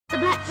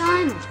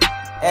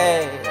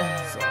Hey,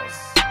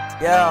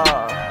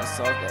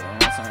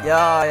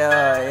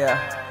 yeah,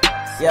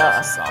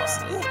 yeah,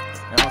 saucy. You know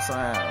what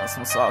I'm saying?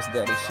 Some sauce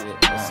daddy shit.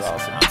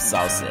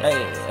 Saucy.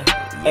 Hey.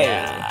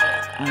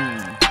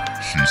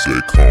 She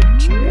said, "Come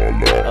to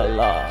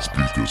Allah.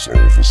 Speakers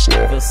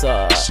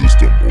oversaw.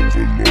 System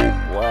overload.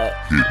 What?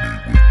 Hit me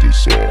with the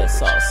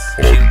sauce.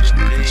 All these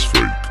niggas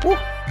fake. Woo.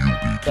 You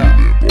be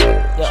killing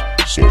balls.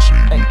 Saucy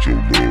with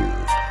your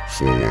love.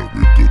 Foreign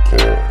with the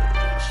cars.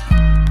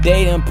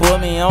 They done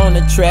put me on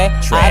the track.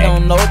 I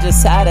don't know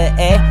just how to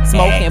act.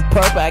 Smoking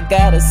purple, I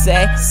gotta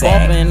say.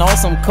 Bumping on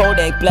some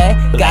Kodak Black.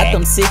 Got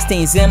them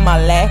 16s in my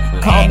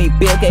lap. Call me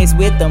Bill Gates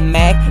with the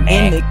Mac.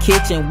 In the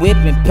kitchen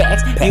whipping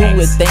packs. You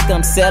would think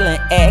I'm selling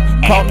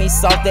act. Call me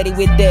Soft Daddy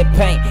with that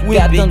paint.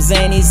 Got them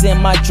Xannies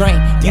in my drink.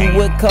 You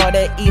would call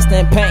that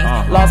Eastern paint.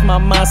 Lost my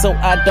mind so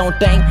I don't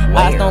think.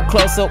 Eyes don't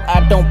close so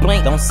I don't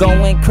blink.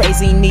 Going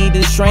crazy, need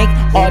a shrink.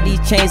 All these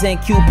chains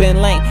and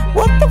Cuban link.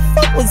 What the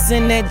fuck was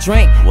in that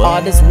drink?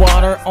 All this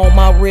water on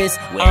my wrist,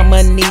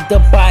 I'ma need to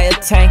buy a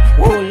tank.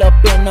 Pull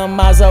up in a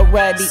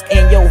Maserati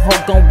and your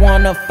hoe gon'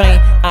 wanna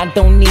faint. I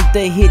don't need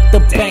to hit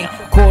the bank.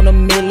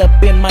 $250,000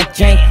 up in my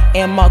jank,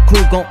 and my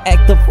crew gon'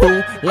 act a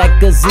fool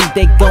like a zoo.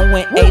 They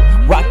goin' ape,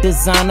 rock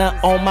designer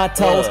on my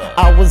toes.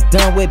 I was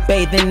done with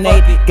bathing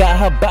Nate, got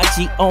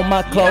hibachi on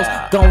my clothes.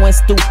 Going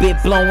stupid,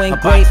 blowing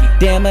grape.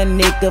 Damn, a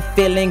nigga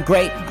feeling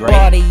great.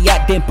 Bought a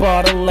yacht, then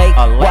bought a lake.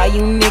 Why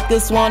you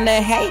niggas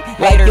wanna hate?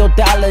 Like your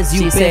dollars,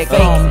 you been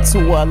fake.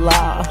 To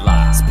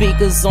Allah,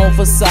 speakers on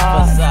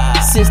facade,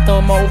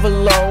 system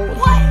overload.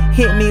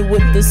 Hit me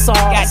with the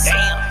sauce.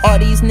 All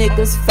these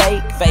niggas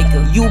fake.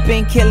 You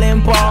been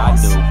killing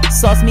balls.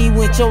 Sauce me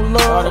with your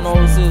love.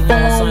 Born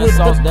with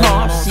the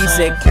car. She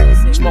said,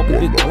 smoking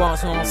big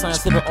blunts, you know what I'm saying?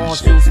 Sipping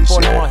orange juice,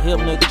 40 on my hip,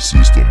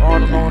 nigga. All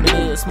along the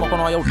head, smoking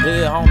on your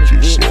dead homies,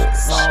 bitch. You know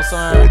what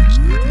I'm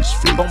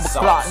saying? Bomba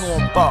clock, you know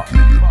what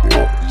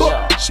I'm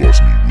about. Sauce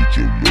me with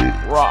your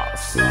love.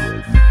 Ross.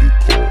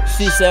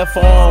 she said,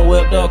 phone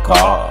with the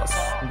cars.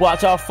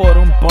 Watch out for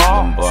them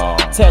bombs.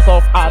 Take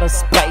off out of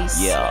space.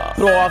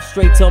 Blow off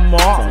straight to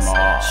Mars.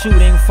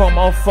 Shooting from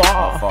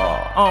afar.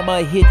 I'ma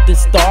hit the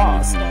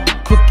stars.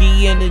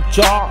 Cookie in the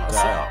jars.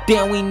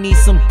 Then we need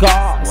some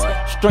gauze.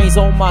 Strings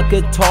on my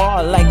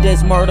guitar like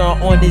there's murder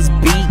on this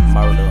beat.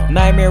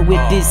 Nightmare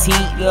with this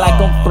heat like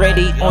I'm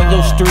Freddy on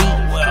your street.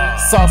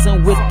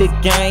 Saucing with the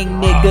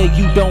gang, nigga,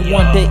 you don't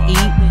want to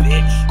eat.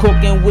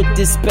 Cooking with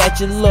this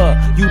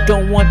spatula, you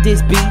don't want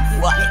this beef.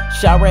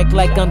 Chirac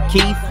like I'm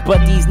Keith,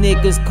 but these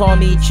niggas call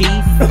me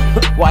Chief.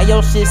 Why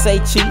your shit say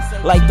Chief?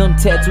 Like them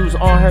tattoos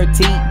on her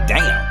teeth.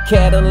 Damn.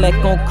 Cadillac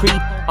on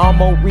creep,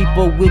 I'm a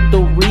reaper with the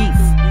reef.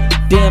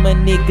 Damn, a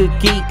nigga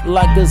geek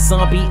like a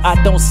zombie,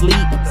 I don't sleep.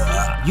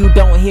 You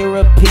don't hear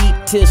a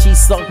peep till she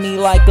suck me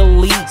like a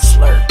leech.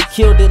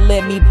 Killed it,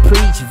 let me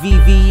preach.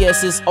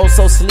 VVS is oh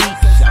so sleek.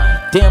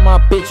 Damn, my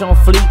bitch on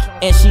fleek,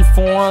 and she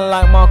foreign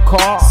like my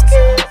car.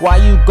 Why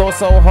you go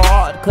so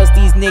hard? Cause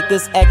these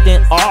niggas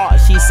acting odd.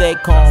 She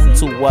said, come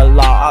to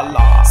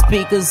Allah.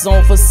 Speakers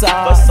on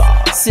facade.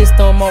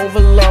 System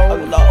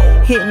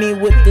overload. Hit me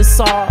with the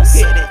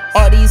sauce.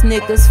 All these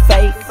niggas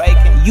fake.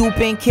 You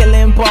been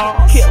killing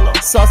balls.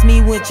 Sauce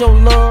me with your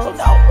love.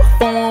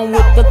 Phone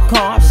with the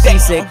car. She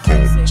said,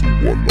 come to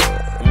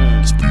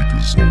Allah.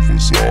 Speakers on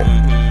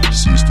facade.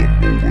 System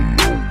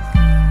overload.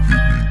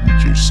 Hit me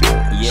with your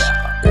sauce.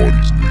 All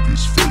these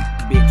niggas fake.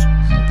 Bitch.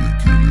 You been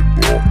killing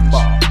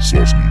balls.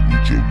 Sauce me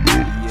with your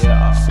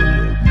love.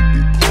 Phone with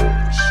the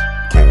cars.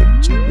 Come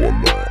to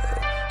Allah.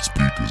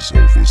 Speakers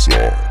on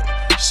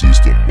facade.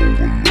 System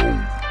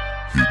overload.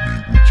 Hit me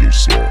with your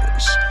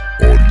sauce.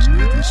 All these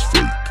niggas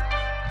fake.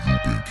 You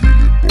been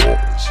killing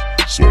balls.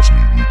 Sauce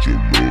me with your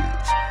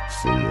love.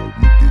 Phone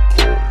with the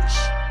cars.